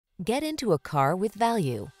Get into a car with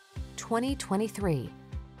value. 2023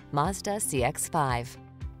 Mazda CX-5.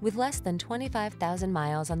 With less than 25,000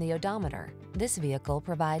 miles on the odometer, this vehicle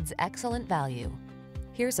provides excellent value.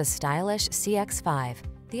 Here's a stylish CX-5,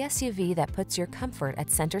 the SUV that puts your comfort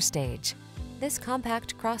at center stage. This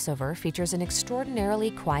compact crossover features an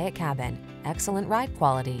extraordinarily quiet cabin, excellent ride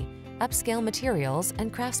quality, upscale materials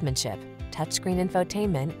and craftsmanship, touchscreen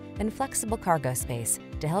infotainment, and flexible cargo space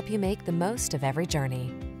to help you make the most of every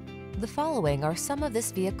journey. The following are some of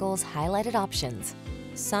this vehicle's highlighted options: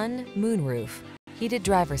 sun, moonroof, heated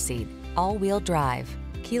driver's seat, all-wheel drive,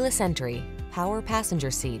 keyless entry, power passenger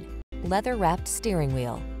seat, leather-wrapped steering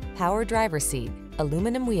wheel, power driver's seat,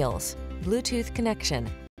 aluminum wheels, Bluetooth connection,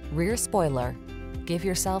 rear spoiler. Give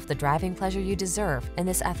yourself the driving pleasure you deserve in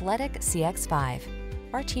this athletic CX-5.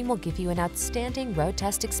 Our team will give you an outstanding road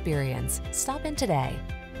test experience. Stop in today.